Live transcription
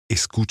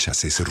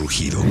¿Escuchas ese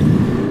rugido?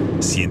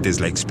 ¿Sientes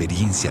la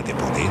experiencia de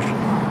poder?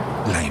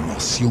 ¿La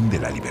emoción de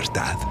la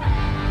libertad?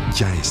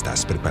 Ya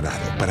estás preparado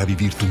para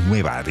vivir tu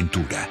nueva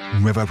aventura.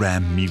 Nueva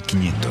Ram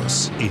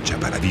 1500, hecha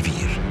para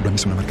vivir. Ram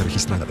es una marca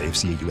registrada de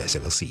FCA US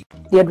LLC.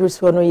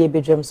 Yadruswono ye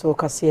Badwam so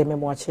kase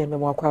memwache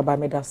memwakwa ba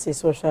medase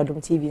social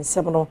dum TV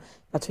nsɛm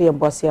ato ye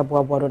mbɔse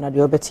aboaboa na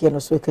de obetie no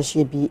so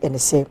kahie bi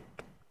enese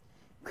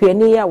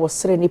Kweni ya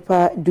wɔsere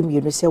nipa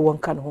dumienu sɛ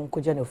wɔnka ne ho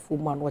nkogya na fu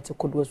mu ano wɔte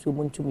kodoɔ so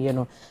mu ntumie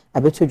no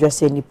abeto dwa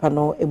sɛ nipa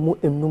no emu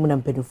enum na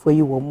mpanifo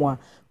yi wɔ mu a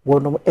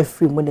wɔnom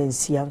afiri mu na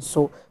nsia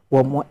nso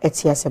wɔn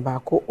eti ase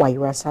baako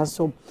wayera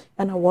sanso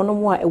na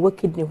wɔnom a ɛwɔ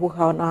kidney ho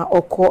ha na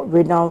ɔkɔ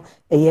renal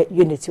ɛyɛ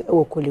unit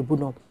ɛwɔ kolebu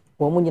no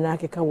wɔn nyinaa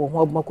keka wɔn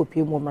ho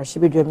abɔkɔpie mu marhye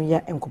Badwam ya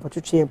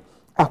nkɔpɔtwetwe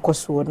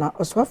akɔso na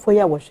ɔsoafo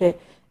ya wɔhwɛ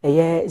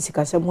ɛyɛ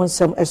sikasɛm ho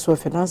nsɛm ɛso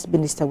finance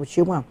minister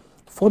wɔtwe mu a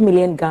 4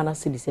 million Ghana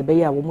cedis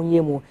ɛbɛyɛ a wɔn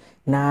nyɛ mu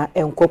na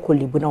enkɔ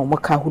kolebu na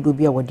wɔn ka ahodo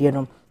bi a wɔde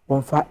no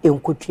wɔn fa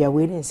enkotua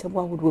wei ne nsɛm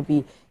ahodo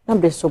bi na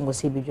mbe so mo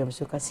se Badwam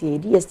so kase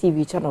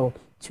DSTV channel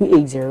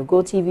 280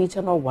 Go TV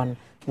channel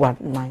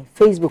 119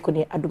 Facebook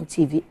ne Adom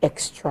TV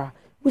Extra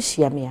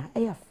wushia me a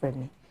ɛyɛ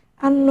frame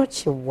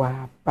anoche wa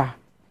ba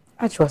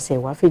atwa se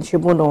wa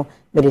fenchimu no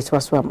mede to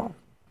aso ama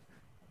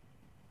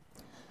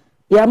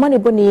ya mane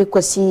boni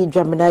kwasi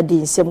dwamena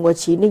di nsɛm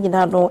wachi ne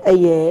nyina no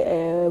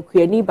ɛyɛ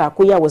kuani ba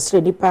ko ya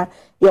wɔsere nipa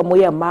ya mo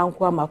ya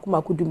manko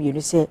amakoma dumienu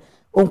sɛ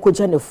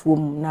onkogya na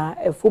fuom na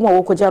fuom a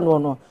wɔkogya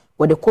no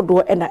wɔde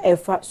kodo ɛna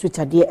ɛfa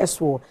sutade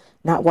ɛso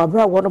na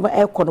wabra wɔn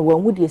ɛkɔ no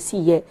wɔn hudi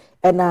esiye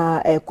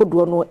ɛna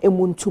kodo no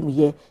emu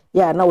ntumye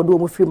ya na wɔde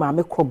wɔn firi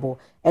maame krobo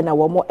ɛna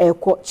wɔn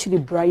ɛkɔ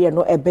Kyiribra yɛ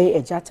no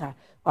ɛbɛn ɛgyata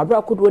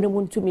wabra kodo no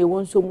mu ntumye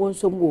wɔn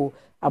nsom wo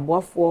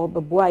aboafo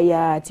beboa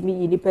ya timi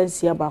yi nipa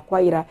nsia ba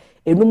kwayira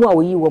enum a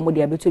woyi wɔn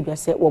de abeto dwa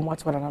sɛ wɔn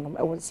atwara nanom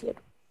ɛwɔ nsia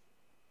do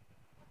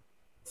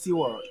si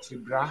wɔ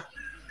Kyiribra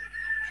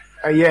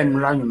ɛyɛ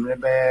nnura nwumre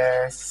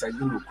bɛ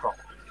 7 o'clock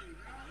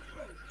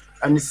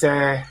ani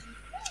sɛ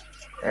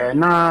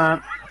na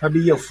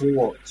tabi yɛ fu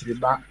wɔ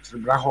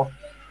Kyiribra hɔ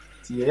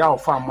ti yɛ ya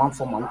ofa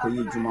amanfo ma nkɔ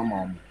yɛ dwuma ma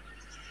ɔmo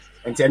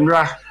enti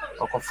nnura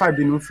ɔkɔfa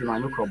bi no fi ma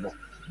no krɔbɔ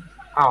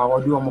a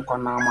wɔde ɔmo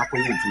kɔ na ma kɔ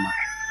yɛ dwuma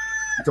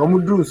nti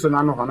ɔmo duru so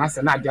na no hɔ na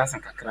sɛ na ade asa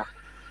kakra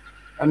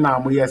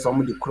ɛna mo yɛ sɛ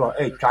ɔmo de krɔ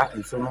ɛtwa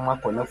nso no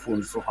akɔ na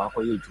fon so hɔ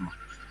akɔ yɛ dwuma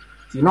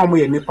ti na ɔmo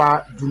yɛ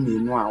nipa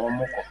dumienu a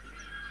ɔmo kɔ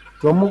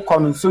ti ɔmo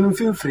kɔ no nso no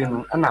mfimfiri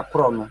no ɛna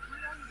krɔ no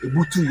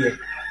ebutu yɛ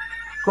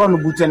krɔ no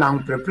butu na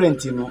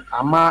mprɛprɛnti no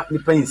ama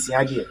nipa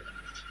nsia deɛ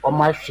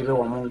ɔmo ahwere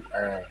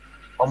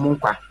ɔmo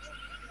nkwa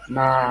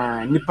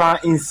na nipa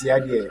nsia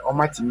deɛ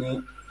ɔmo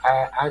atini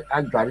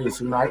adware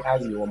nso no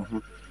ayi ɔmo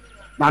ho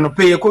na no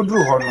pe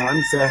yɛkɔduru hɔ no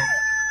nsɛ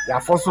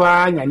yɛafɔ so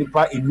anya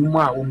nipa enum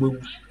a ɔmo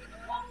ewu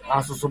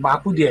asoso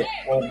baako deɛ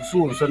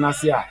ɔbuso nso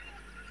n'ase a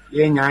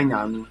yɛnya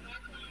no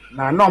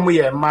na ɔmo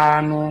yɛ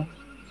mmaa no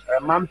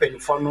mmaa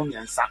mpanimfoɔ no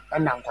mmiɛnsa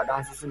ɛna nkwadaa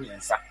nso so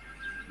mmiɛnsa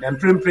na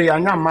mprempre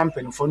anya mmaa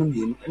mpanimfoɔ no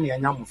mmienu ɛna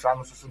anya mmofra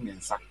no nso so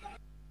mmiɛnsa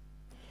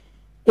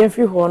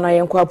yɛmfiri hɔ na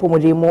yɛnkɔ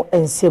apɔmuden mu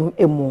nsɛm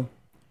emu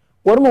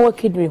wɔn mo wɔ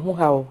kidney ho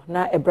ha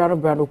na ebra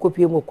no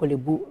kopie mu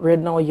kolebu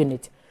renal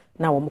unit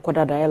na wɔn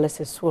kɔda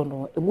dialysis so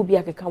no emu bi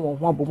akeka wɔn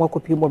ho abɔ mu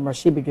kopie mu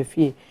marhye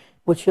Badwafie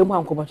wɔtwe mu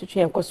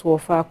ankɔmɔtwetwe nkɔso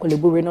fa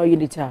kolebu renal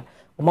unit a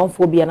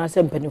ɔmanfo bi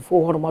anasɛ mpanimfo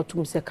hɔ no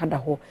matum sɛ kada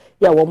hɔ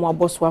ya wɔn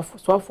abɔ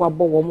soafo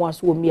abɔ wɔn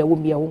aso wɔ mia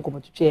ho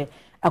nkɔmɔtwetwe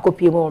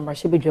akopie mu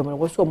marhye Badwam no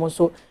wɔso wɔn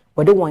nso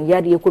wɔde wɔn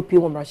yade akopie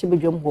mu marhye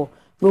Badwam hɔ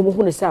na wɔn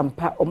hu ne sɛ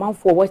ampa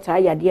ɔmanfo wɔtaa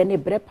yade ne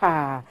brɛ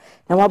pa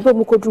na wɔabɔ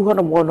mu koduru hɔ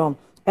no wɔn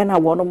ɛna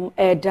wɔnom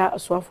ɛda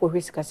soafo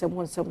hwɛ sikasɛm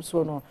ho nsɛm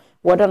so no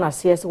wɔda na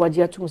aseɛ sɛ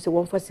wɔgye atum sɛ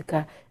wɔmfa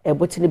sika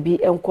botene bi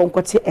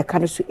nkɔnkɔte ɛka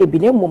no so ebi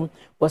na mmom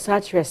wɔsa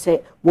kyerɛ sɛ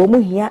wɔn mu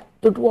hia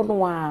dodoɔ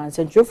no a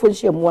nsɛntwerɛfo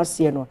nhyia mu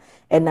aseɛ no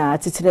ɛna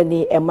tetena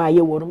ni ɛma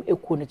yɛ wɔnom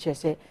ekuo no kyerɛ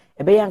sɛ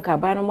ɛbɛyɛ anka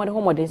ban no mɔde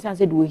homɔden san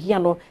sɛ de wɔhia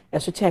no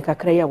ɛso kyɛn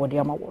kakra yɛ wɔde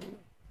ama wɔn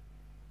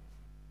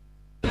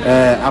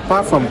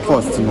apart from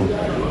cost no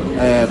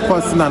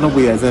cost na no go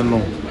yɛ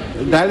no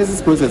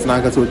dialysis process na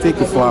will take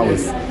 4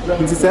 hours.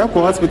 Nti say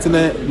ko hospital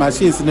na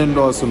machines ne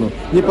ndɔso no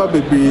nipa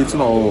bebree to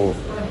no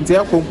nti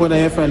a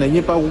component na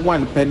nipa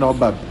 1 per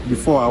number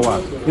before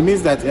hour. It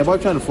means that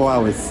about 24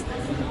 hours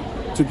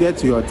to get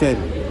to your turn.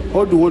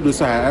 All the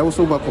so I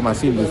also work on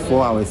machine with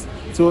 4 hours.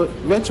 So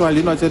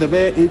eventually not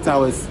the 8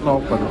 hours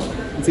no problem.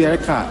 Nti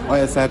eka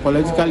or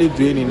psychologically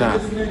draining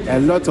a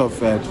lot of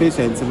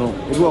patients no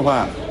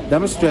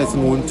them stress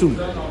won't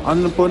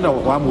on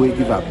one way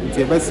give up. It's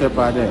a best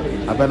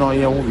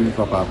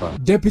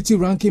Deputy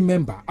Ranking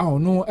Member, our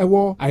no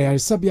ewo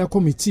Ayarisabia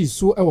Committee,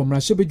 so our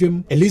Marhye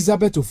Badwam,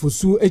 Elizabeth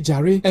Ofosu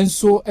Ejare, and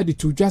so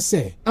editu just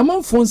say.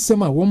 Among phone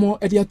sema womo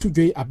edia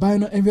today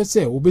abano and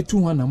say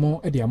obetu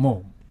hanamo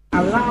ediamo.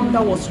 Alarm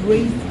that was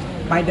raised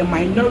by the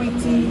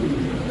minority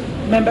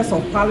members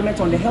of Parliament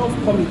on the Health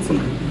Committee,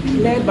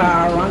 led by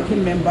our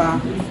Ranking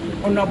Member,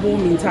 Honorable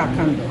Minta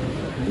Akan,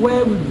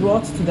 where we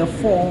brought to the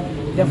fore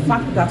the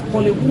fact that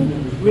Kolebu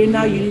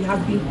renal unit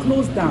has been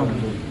closed down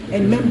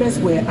and members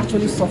were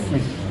actually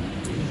suffering.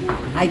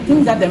 I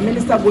think that the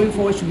minister going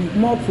forward should be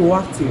more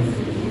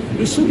proactive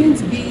It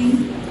shouldn't be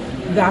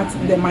that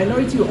the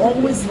minority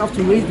always have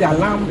to raise the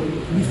alarm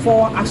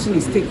before action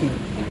is taken.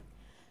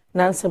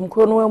 Nansem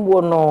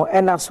Krono no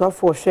ena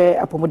swafo hwe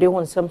apomode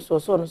ho nsem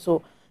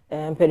so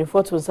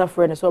penifo to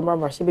nsafre ne so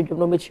mramra hye bedwom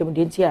no mechim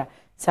de ntia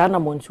saa na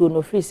montuo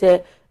no free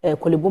se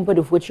kolebumpa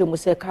de fuochire mu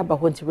se kaba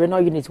ho nti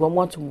renal unit wo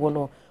montum wo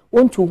no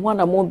wontu ho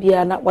na mo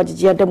bia na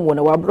wagege adam wo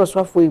na wabro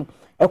swafo yi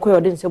ekoy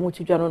ode nsem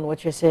tudwa no wo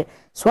kire se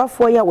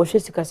swafo ya wo hwe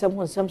sikasem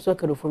ho nsem so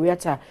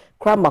kadoforiata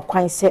krama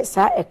kwan se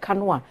saa eka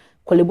no a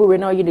Kolebu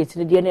renal unit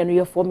ne de na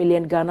no 4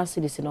 million Ghana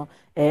cedis no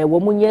wo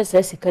munye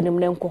sa sikanim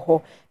ne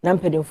nkoho na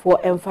mpedemfo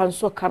emfa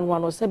nso kanwa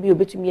no sabi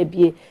obetumi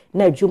abie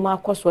na adwuma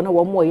akoso na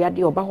wo mo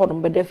yade oba ho no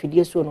beda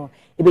fidie so no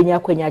ebenya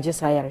akwanya age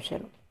sa yarehwe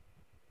no.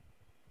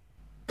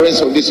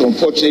 Of this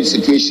unfortunate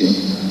situation,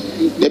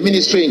 the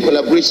ministry in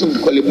collaboration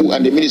with Kolebu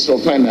and the Ministry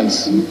of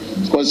Finance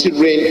is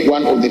considering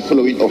one of the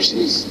following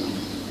options: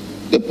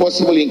 the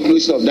possible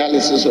inclusion of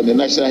dialysis on the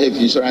National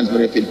Health Insurance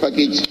Benefit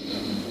Package,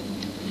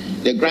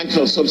 the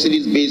granting of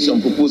subsidies based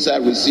on proposal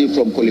received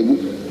from Kolebu,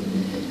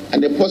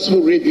 and the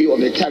possible review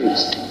of the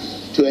tariffs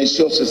to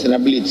ensure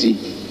sustainability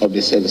of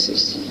the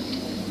services.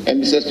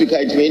 And Mr. Speaker,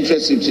 it may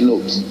interest you to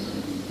note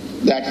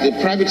that the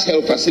private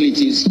health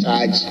facilities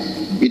charge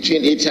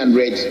between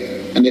 800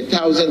 and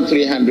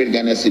 1,300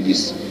 Ghana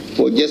cedis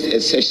for just a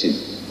session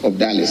of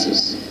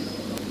dialysis.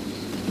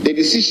 The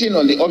decision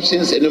on the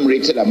options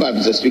enumerated above,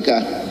 Mr.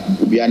 Speaker,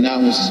 will be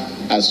announced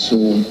as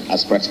soon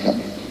as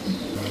practicable.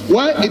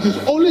 Why it is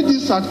only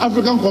this South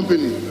African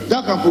company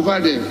that can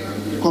provide the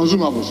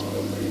consumables.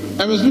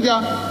 And Mr.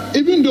 Speaker,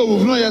 even though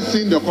we've not yet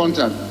seen the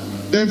contract,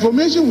 the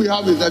information we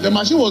have is that the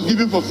machine was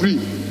given for free.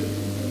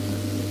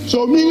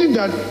 So meaning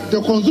that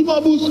the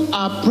consumables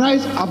are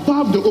priced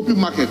above the open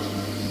market.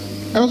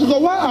 And so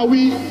why are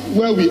we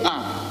where we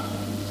are?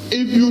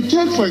 If you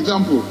take, for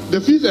example,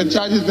 the fees and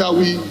charges that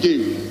we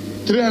gave,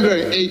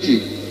 380,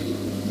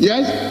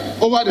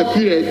 yes, over the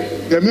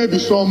period, there may be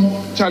some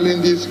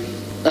challenges,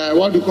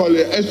 what we call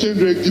exchange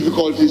rate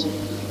difficulties,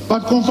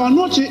 but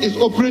Confanoche is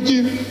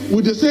operating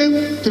with the same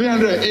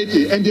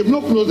 380 and they've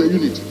not closed the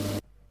unit.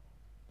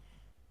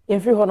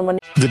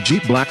 The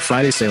Jeep Black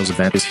Friday sales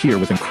event is here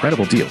with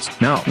incredible deals.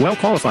 Now,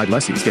 well-qualified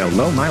lessees get a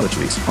low mileage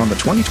lease on the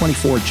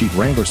 2024 Jeep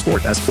Wrangler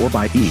Sport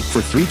S4xE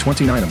for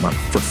 $329 a month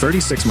for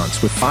 36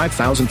 months with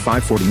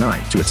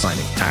 $5,549 to its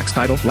signing. Tax,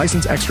 title,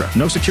 license extra.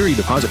 No security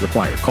deposit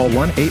required. Call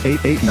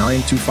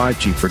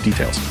 1-888-925-JEEP for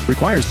details.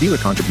 Requires dealer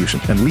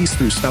contribution and lease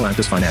through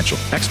Stellantis Financial.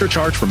 Extra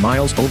charge for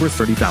miles over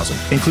 30,000.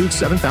 Includes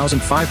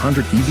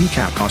 7,500 EV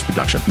cap cost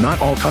reduction.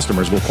 Not all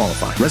customers will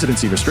qualify.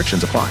 Residency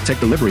restrictions apply. Take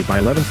delivery by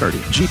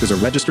 11:30. Jeep is a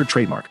registered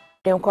trademark.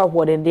 Kwa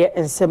wodende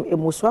ensem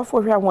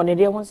emuswafo hwa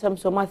wonende wonsem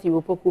so Matthew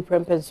Opoku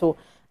prempen so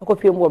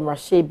akopiem wo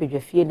mrahye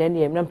bedwafie na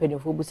ne emna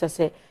mpanifo busa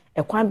se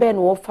ekwan be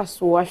no wofa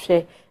so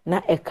ahwe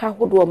na eka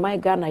hodo my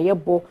Ghana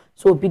yebo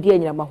so obidi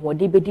anyama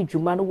hode bedi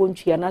dwuma no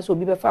wontwia na so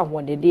obi befa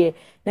hodende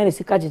na ne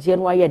sika gege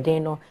no aye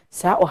den no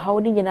saa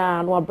ohaw ni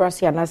nyina no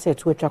abrase ana se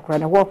to atwakra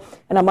ne ho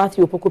na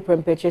Matthew Opoku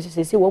prempen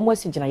chese se wo mo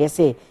asigina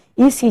yese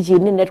ECG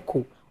ni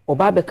netco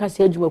oba be ka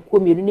se adwuma ko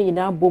mienu ni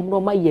nyina bom no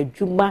ma ye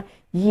adwuma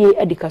ye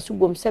adikaso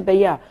bom sebe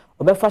ya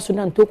obefa so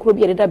na ntokro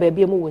bi ededa ba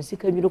bia mu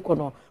wonsika nwuru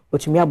kono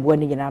otumi aboa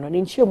ni nyina no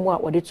ne nchiemu a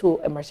wode to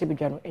emarse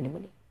bedwa no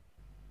animu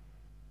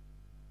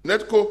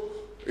Netco,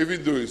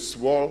 even though it's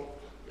small,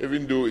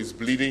 even though it's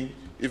bleeding,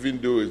 even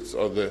though it's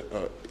on the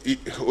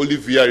only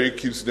VRA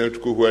keeps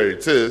Netco where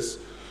it is,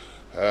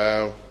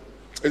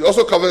 it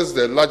also covers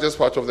the largest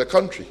part of the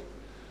country.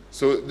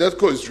 So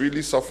Netco is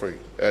really suffering,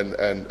 and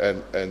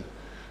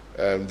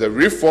the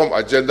reform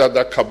agenda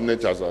that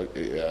cabinet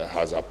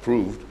has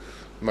approved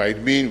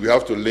might mean we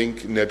have to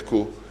link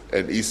Netco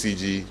and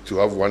ECG to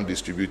have one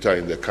distributor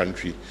in the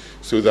country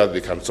so that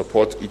they can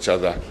support each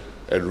other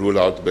and roll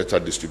out better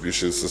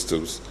distribution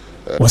systems.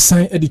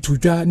 Wasan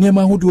editudwa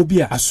niema hodo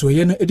bi a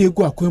asoye no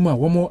edegu akwam a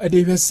womo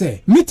edehwe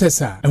se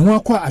mitesa enho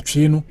akwa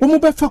atwe no womo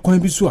befa kwan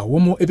bi so a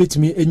womo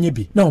ebetimi enye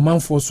bi na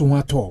omanfo so ho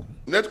ato.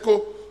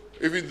 Netco,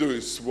 even though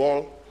it's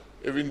small,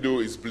 even though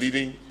it's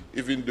bleeding,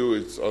 even though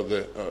it's on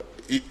the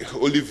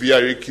only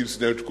VRA keeps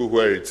Netco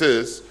where it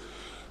is,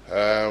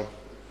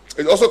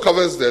 it also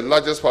covers the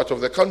largest part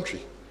of the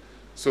country.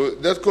 So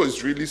Netco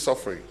is really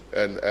suffering,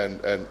 and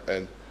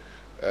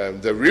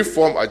the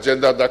reform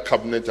agenda that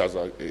cabinet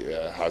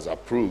has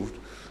approved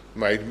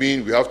might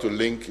mean we have to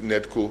link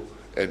Netco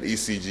and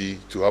ECG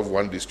to have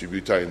one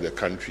distributor in the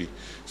country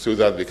so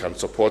that they can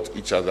support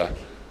each other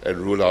and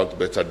roll out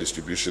better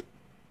distribution.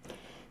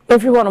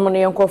 Everyone on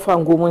the Uncle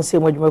Fango Monse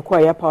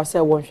Mojumekwa power say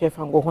one chef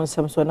and go home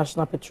some so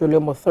National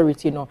Petroleum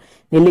Authority no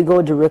the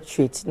legal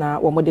directorate na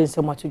one modern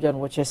so much to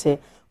what you say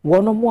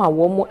one more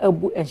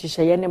ebu and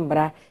shisha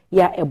mbra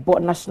ya ebo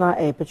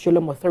National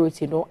Petroleum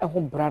Authority no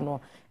ehun bra no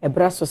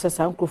ebra so say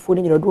sankrofo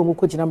ni do mu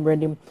ko gina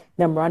mbranim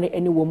na mrane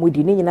eni wo mu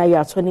di ni nyina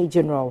ya attorney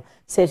general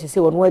say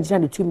one wa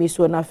gina the two me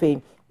so na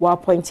fe wa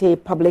appoint a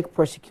public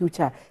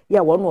prosecutor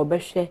ya one wo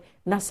behwe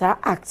na sa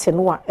act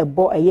no a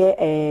ebo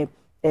eye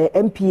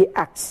MP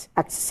Act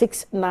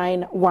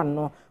 691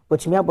 no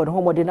otumi abon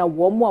ho modena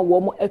wo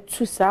mo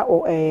etu sa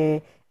o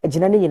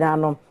agina ni nyina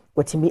no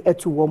watimi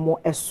etu womo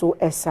eso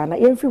esa na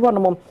yemfi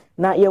honom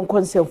na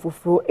yenkonsem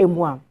foforo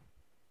emu a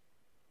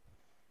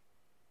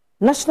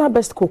National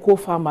Best Cocoa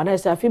Farmer na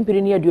esa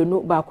afimpiri ne aduonu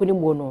ba ko ni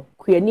mu no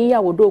kuani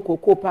ya wodo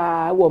cocoa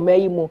pa wo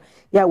mayi mu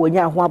ya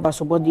wonya ho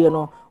abasobode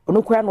no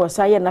ono kura no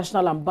sa ye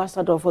National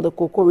Ambassador for the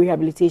Cocoa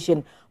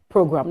Rehabilitation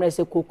Program na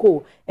esa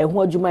cocoa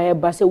ho adwuma ye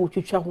ba se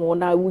wutwitwa ho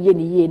na wuye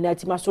ni ye na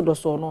atima so do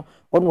so no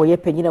ono wo ye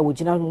panyina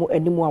wogina mu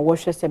animu a wo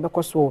hwe se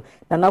bekoso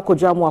na na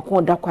kodwa mu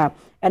akon dakwa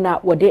na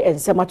wode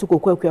ensema to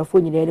cocoa akuafo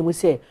nyina animu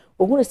se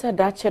ohunu se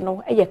da che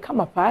no eye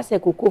kama pa se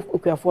cocoa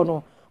akuafo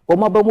no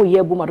Oma ba mu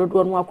ye bu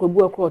madodo no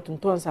akwabu akro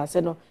tonton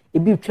sase no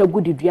ebi twa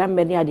gudidua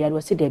mmene ade ade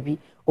wase dabi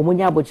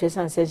omunya abogye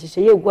sanse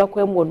hye ye gu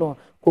akwam no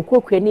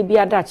kokokua ni bi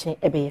adache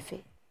ebeyefe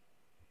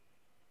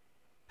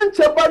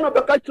nche ba no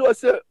beka cho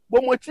se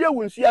bomochie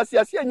wunsu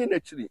ase anyi na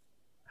chiri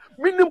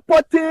minim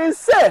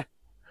potense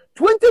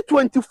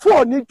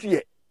 2024 ni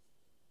die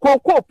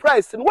cocoa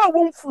price no wa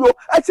wonfuo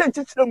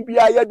achenchichirem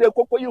bia ye de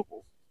koko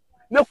yiho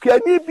na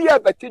kuani bia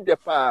beti de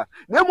pa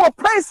na mo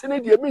price ni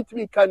die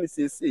mintimi kan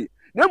sese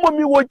na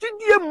momi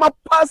wogidie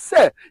mapa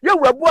se ye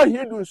wrabo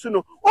ahiedu nsu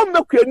no o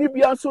mekuani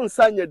bia nso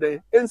nsanye den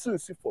ensu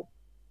nsifo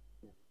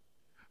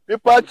me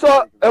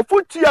pacho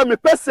efutia me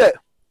pese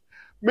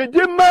me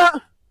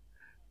dima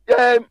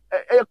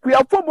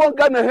kuafo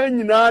bonga na ha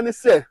nyina ne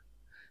se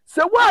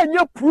wanye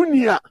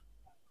prunia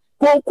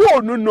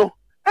kokoo no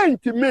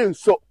entime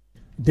nso.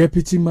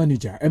 Deputy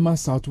Manager Emma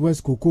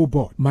Southwest Cocoa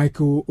Board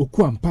Michael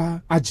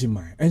Okwampa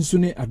Ajima enso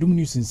ne Adom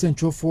News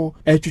nsentwofo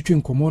etwetwe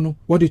nkomo no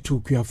wode to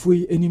kuafo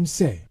enim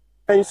se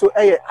so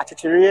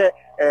achichere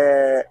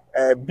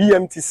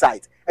BMT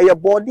site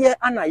body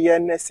ana ye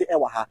nese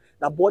ewa ha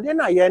na body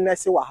na ye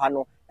nese wa ha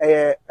no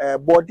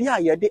body a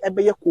ye de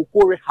ebeye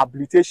cocoa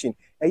rehabilitation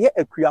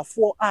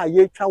akuafo a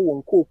ye twa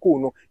won cocoa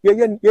no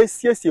ye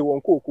siesie won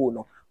cocoa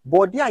no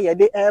body a ye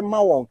de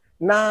ma won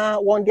na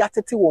won de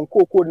atete won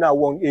cocoa na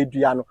won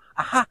edua no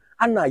aha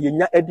ana ye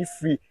nya edi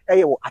free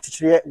wo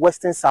achichere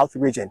Western South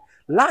region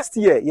last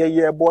year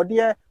ye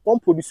body won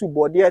produce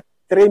body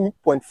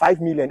 3.5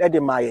 million ede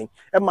mayen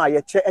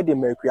ye che ede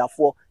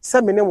makuafo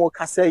se mene mo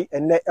kase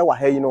ene ewa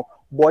ha yi no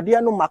body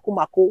no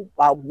mako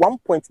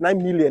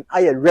 1.9 million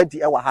aye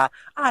ready ewa ha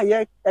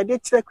aye ede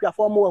che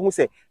kuafo mo hu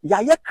se ya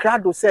ye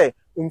krado se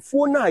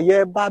mfuo na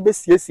ye ba be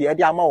siesie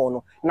ede ama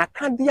wono na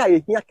kande a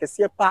ye hia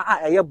kese pa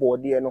a eye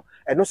body no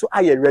eno so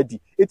aye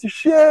ready eti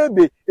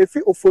hwebe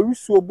efi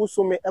oforusuo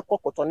bosome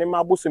ekokoto ne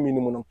ma bosome ni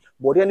mu no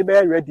body no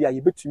be ready a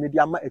ye betumi di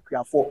ama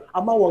akuafo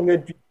ama won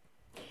adu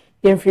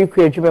Yemfiri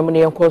ku adwuma mu ne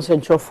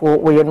yenkonsentrofo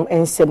wo yenum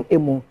ensem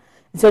emu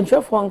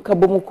nsentrofo anka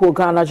bomu ko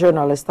Ghana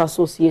Journalist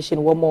Association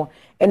wo mo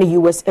ene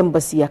US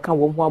Embassy aka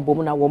wo ho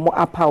abomu na wo mo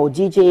apao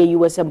GJA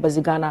US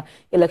Embassy Ghana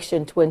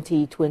election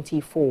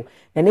 2024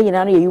 na ne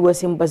nyina no ye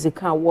US Embassy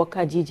ka wo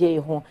ka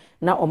GJA ho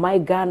na o my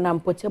Ghana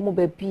mpotemu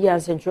be bia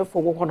nsentrofo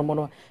wo ho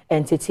no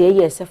entete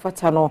ye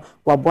sefata no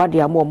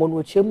waboade amo mo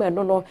no chemu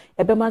eno no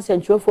ebema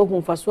nsentrofo hu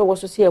mfaso wo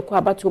so se ekwa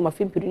abato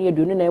mafimpiri ne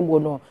aduonu na emu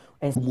no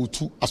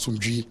mutu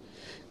asomdwie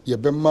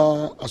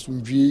yebema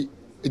asomdwie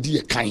edi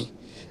yekan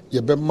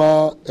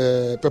yebema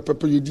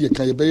pepepe edi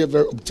yekan yebe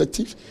very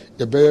objective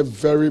yebe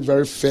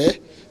very fair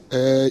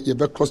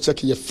yebe cross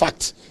check your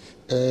fact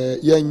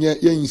ye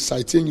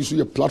insight ye use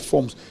your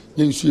platforms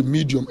ye use your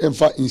medium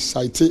emfa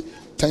insight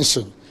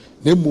tension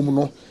na mum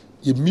no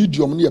ye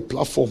medium ne your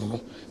platform no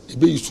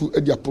ebe use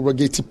edi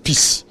propagate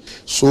peace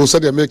so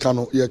said the American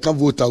no ye can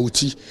vote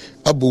outi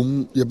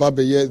abom ye ba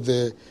be ye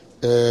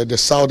the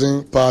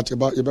southern part, you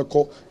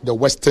call the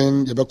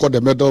western, you call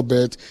the middle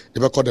belt,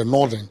 you call the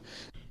northern.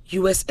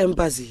 US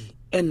Embassy,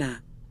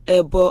 Ena,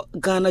 Ebo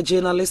Ghana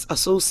Journalist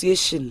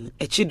Association,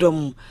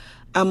 Echidom,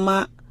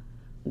 Ama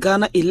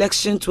Ghana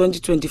Election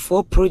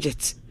 2024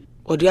 Project,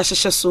 or the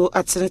Ashasha so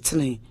at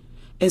Senate,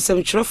 and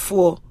some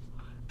for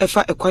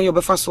Efa Equayo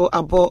Befaso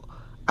Abo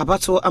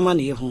Abato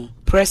Amani,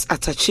 Press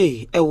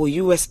Attache, Ewo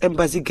US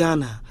Embassy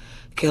Ghana,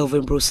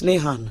 Kelvin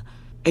Brosnehan.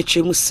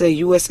 Echemu say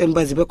US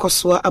Embassy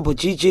bekoswa abo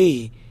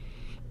GJ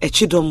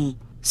echidom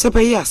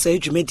sepeya say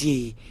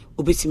dwumedie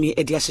obetimi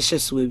edi ahyehye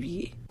so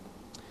awie.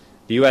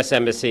 The US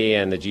Embassy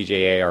and the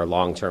GJA are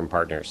long-term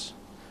partners.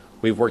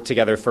 We've worked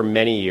together for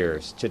many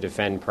years to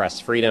defend press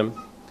freedom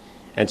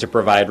and to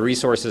provide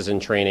resources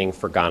and training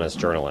for Ghana's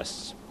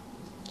journalists.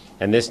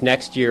 And this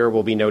next year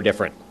will be no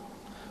different.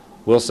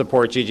 We'll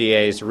support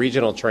GJA's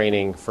regional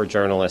training for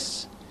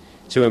journalists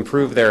to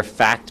improve their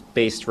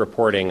fact-based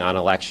reporting on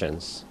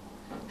elections,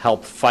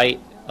 help fight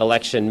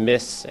election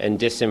myths and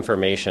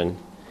disinformation,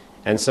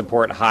 and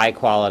support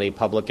high-quality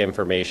public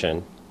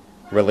information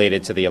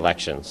related to the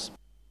elections.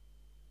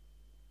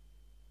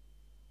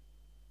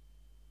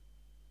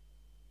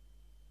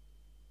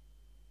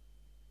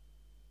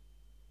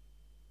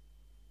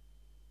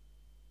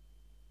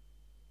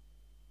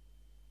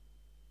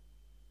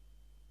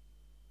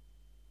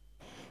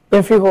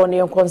 Every one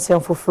in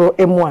concern for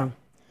M1.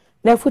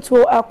 Na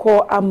futuo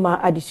akọ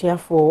ama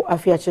adisuafo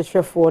afia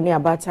chechefo ne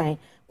abatan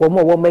wo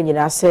mo wo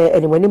manyina se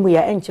animanimu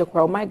ya enche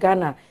kwa my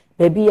Ghana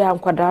na bi ya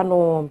nkwada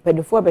no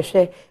mpedifo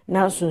behwe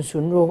na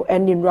sunsunro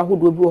eni nro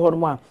ahodo bi ho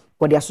no a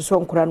wɔde asoso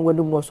nkora no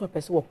wanum no so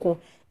pɛ sɛ wɔko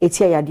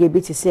etia yadeɛ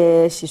bi te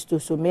sɛ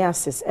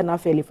schistosomiasis ɛna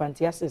afɛ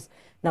elephantiasis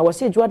na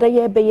wɔse dwada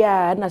yɛ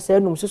bɛyɛ a na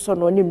sɛ num soso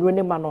no ne nuro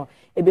ne ma no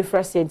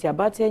ebefra senti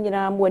abate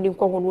nyina mo ani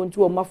nkɔ ho no ntu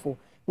ɔmafo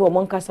na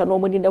ɔmo nkasa na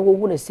ɔmo ni na ho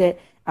hu ne sɛ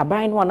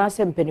aban no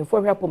anasɛ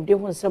mpanimfo hwɛ apɔmuden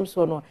ho nsɛm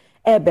so no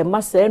ɛbɛ ma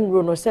sɛ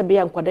nuro no sɛ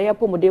bɛyɛ nkwada yɛ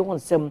apɔmuden ho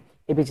nsɛm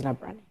ebegyina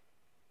brane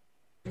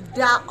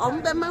da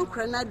ombe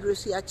mankra na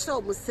adrosu ya kire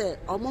omo se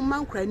omo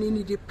mankra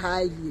ni di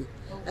paayi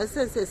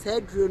esense se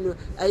adro no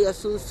eye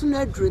sunsun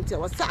adro ntia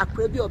wo se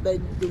akra bi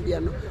obedum bia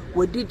no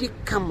wodidi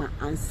kama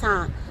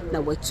ansa na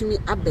watumi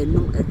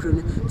abenum adro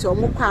no ti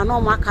omo kwa na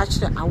omo aka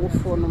kire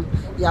awofo no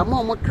ya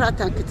ma omo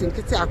kratan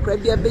kitinkiti akra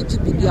bi abeji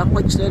bibi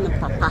akokire ne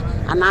papa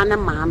anane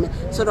maame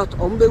so that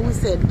ombe hu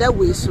se that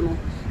way so no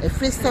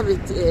free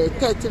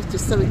 30th to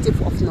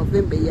 70th of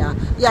November ya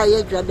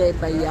dwada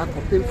ba ya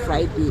kopin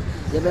Friday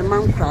ya be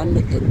mankra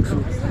ne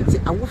adru ti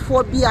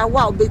awofo bia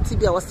wa obeti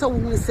bia wasa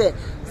wu se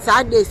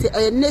Saturday say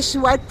a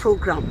nationwide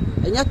program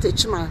enya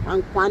techima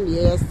ankwa ne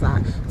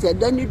yesa ti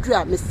edani dru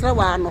a mesra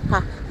wa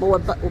anopa ma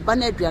oba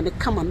na aduane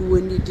kama no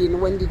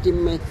wandidi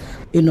me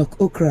Enoch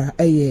Okra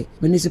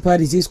Municipal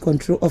Disease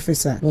Control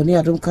Officer no ne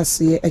adom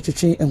kase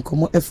etwetwe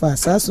enkomo efa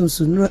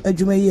sasunsunuro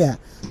adwuma yi a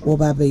wo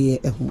ba be ye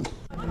ehu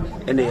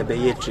ene ye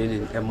be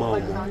training omo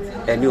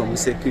ene omo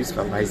security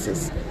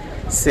supervisors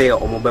say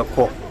omo be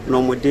ko no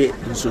omo de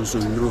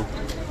nsunsunuro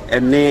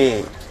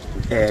ene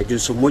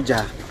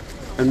junsomoja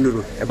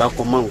enuro e ba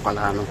ko man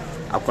kwala no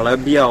akwala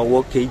bia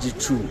owo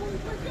KG2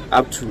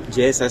 up to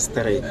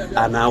JSS3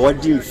 and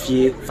awadi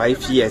mfie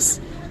 5 years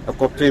a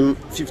copim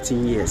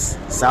 15 years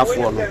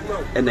safo no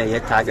ene ye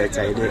target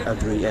ide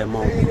adru e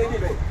mo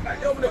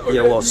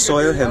ye was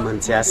soil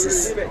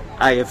hermantiasis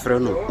aye frɛ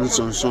no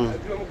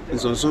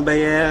nsonson be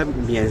ye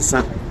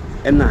miensa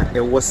ena e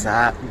wo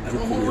saa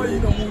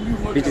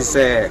group bit is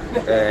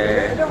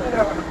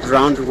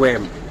round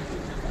worm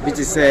bit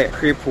is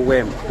creep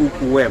worm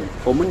hook worm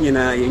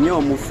omunyina ye nya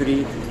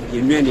omufiri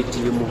ye nuane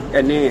dimu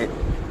ene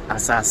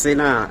asase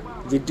na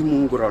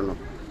yedimu ngoro no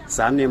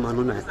saa ne ma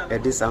no na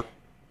edisa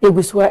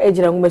Egusua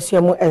ejira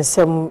ngumasuamu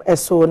ensem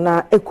eso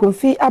na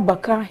ekumfi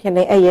abaka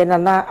hene eye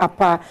na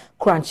apa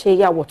kranche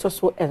ya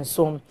wotoso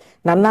ensom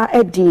na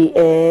edi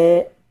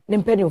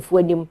nimpenimfo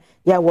anim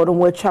ya woro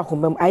mo atwa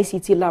homam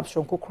ICT lab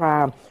shonko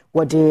kra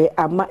wode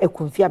ama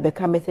ekumfi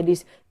abeka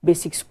Methodist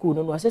Basic School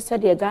no asese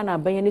de Ghana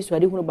abanye ni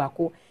suade hunu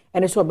bako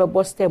ene so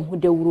obebo stem hu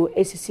dewuro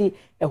esisi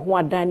eho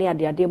adan ne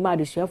ade ma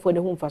adesuafo ne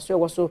hu mfaso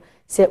ewo so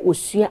se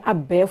osua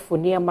abefo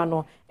ne ma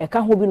no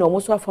eka ho bi no mo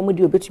so afam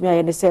de obetumi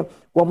aye ne se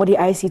wo mo de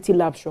ICT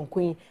lab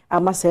shonko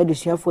ama se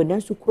adesuafo ne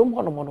nso krom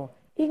ho no mo no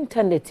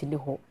internet ni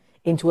ho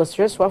into a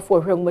stressful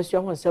for hwe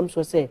ngumasuo ho nsem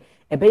so se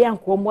ebe ya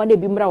nko mo na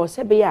bi mra wo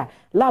se be ya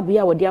lab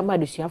ya wo de ama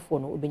adesuafo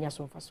no obenya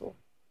so mfaso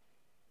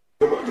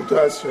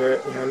to us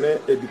in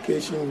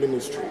education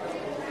ministry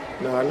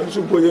na anu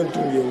boye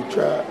ntum ye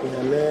ntwa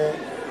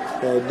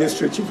in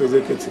district chief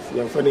executive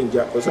yan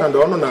faninja osanda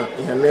ono na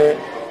in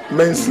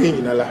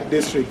mensin na la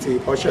district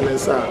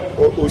oshenensa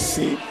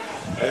OC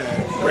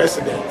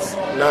president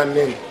na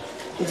name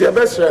the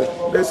best friend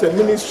there's a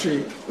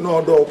ministry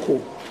no doko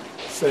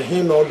say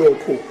he no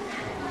doko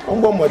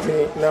ombo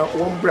motin na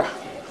wombra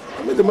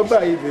me de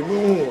maba yi be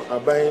nu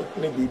aban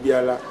ne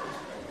bibiala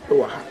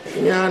wa ha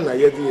nya na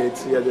yedi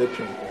eti ya de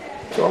twin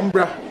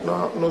sombra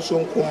no so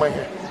nkoma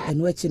he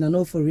enu achi na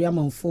no for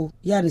riamanfo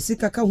ya ne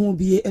sika ka ho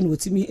bie enu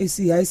otimi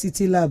esi ICT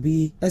lab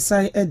yi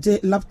esan ede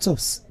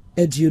laptops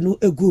eduno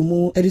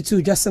egumu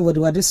editu just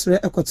wode sre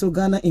ekoto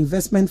Ghana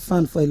Investment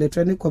Fund for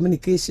Electronic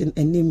Communication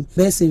enim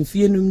bese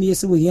mfie num ne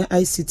yesi wo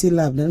ICT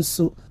lab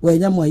nanso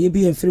wanya mo aye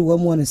bi emfiri wo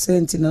mo ne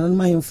senti na nan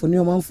mahemfo ne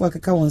omanfo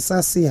akeka won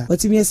sase a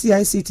otimi esi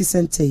ICT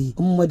center yi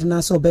ommode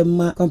na so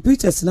obemma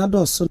computers na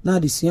doso na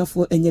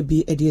adesuafo enya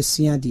bi ede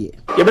asua de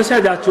ye be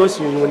say that choice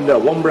you know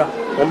wombra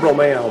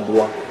man ya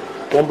homboa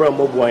wombra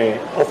moboan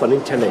of an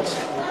internet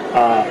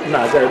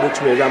na za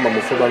ebutumi za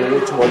mamofo ba no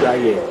tumo da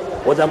ye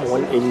oda mo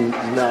en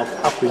na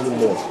akwani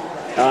mo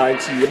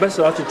nti ye be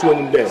say atutu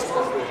onim there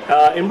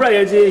embra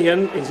ye je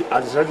yen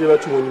azade ba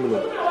tumo onim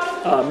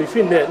no me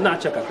fin there na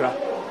acha kakra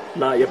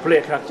na ye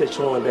play character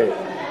show there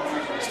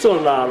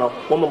still na no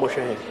mo mo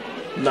hwe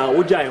na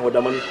woja yen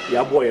oda man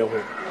ya boy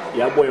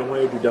ho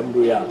edudam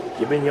do ya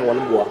ye be yen won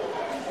boa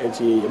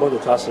nti ye mo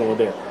to asro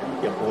there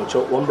ye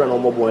poncho wombra no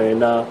mo boy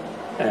na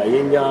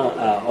yenya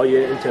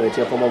oye internet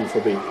ya fama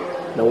mfobe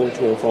na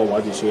wontu won fa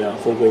wadisua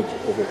for going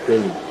over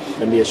training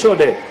and be sure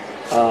that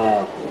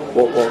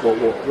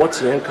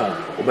what yanka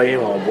obaye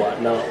wa oboa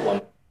na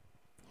wa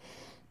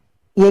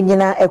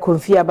yenyina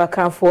ekonfi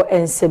abakanfo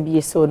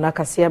ensebie so na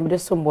kase amde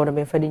so mbono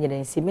me fadi nyina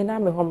nsimi na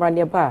me homra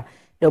ne ba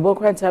de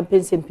obokranta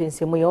pensim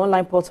mo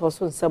online portal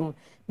so nsam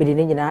me de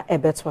nyina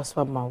ebeto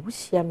aso ma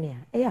wuhia me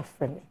a e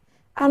afrem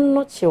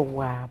anno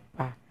chewa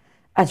ba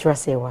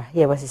ajrasewa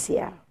ye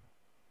wasisia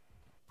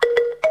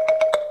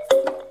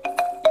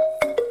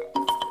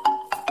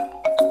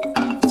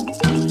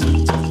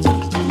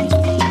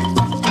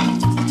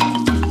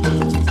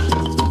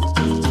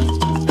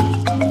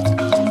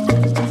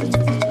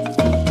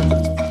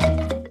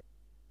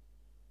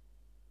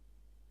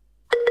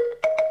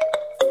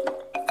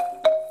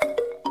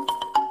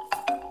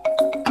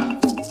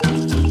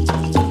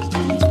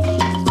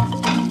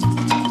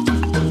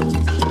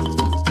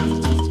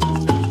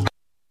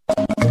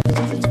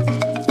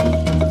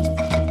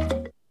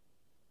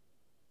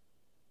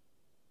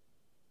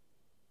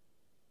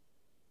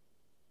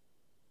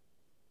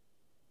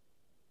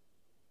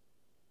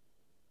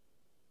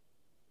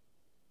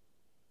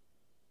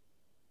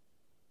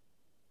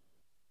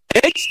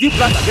HD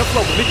Plus at your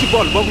club with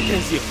ball ball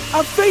can see.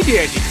 I'm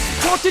faded.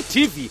 Sport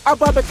TV.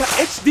 Ababeka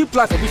HD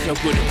Plus a bit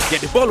of good.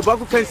 Get the ball ball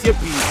can see.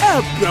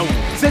 Bro.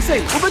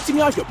 Say, over to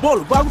me out your ball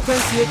ball can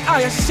see.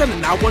 I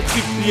am now want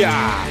to be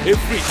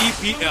every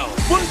EPL,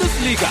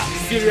 Bundesliga,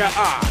 Serie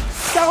A,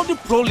 Saudi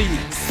Pro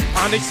League,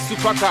 Spanish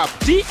Super Cup,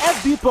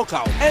 DFB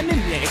Pokal, and in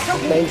there.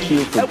 Thank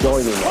you for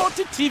joining us. Sport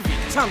TV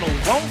channel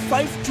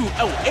 152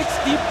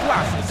 HD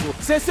Plus.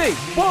 So say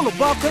ball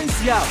ball can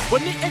see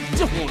when the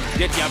edge of one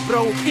get your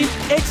bro in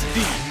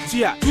HD.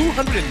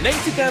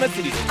 290 Ghana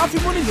cities.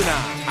 Afi money na.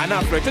 And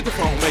I've rated the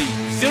phone way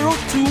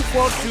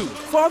 0242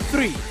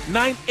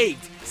 4398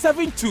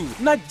 72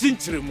 na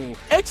jinchiremu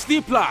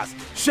HD Plus.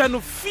 Shano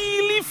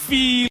feel.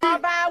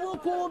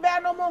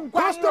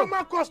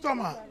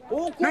 Customer.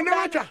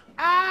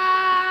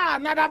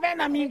 Nada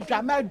bena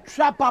minka me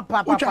trapa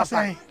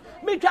papa.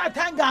 Mika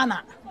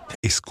tangana.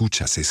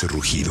 ¿Escuchas ese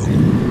rugido?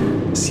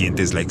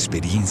 ¿Sientes la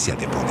experiencia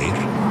de poder?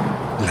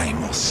 ¿La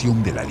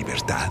emoción de la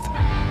libertad?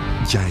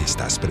 Ya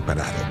estás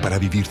preparado para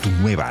vivir tu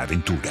nueva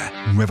aventura.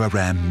 Nueva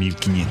Ram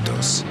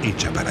 1500,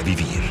 hecha para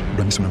vivir.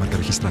 Ram es una marca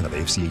registrada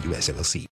de FCA US LLC.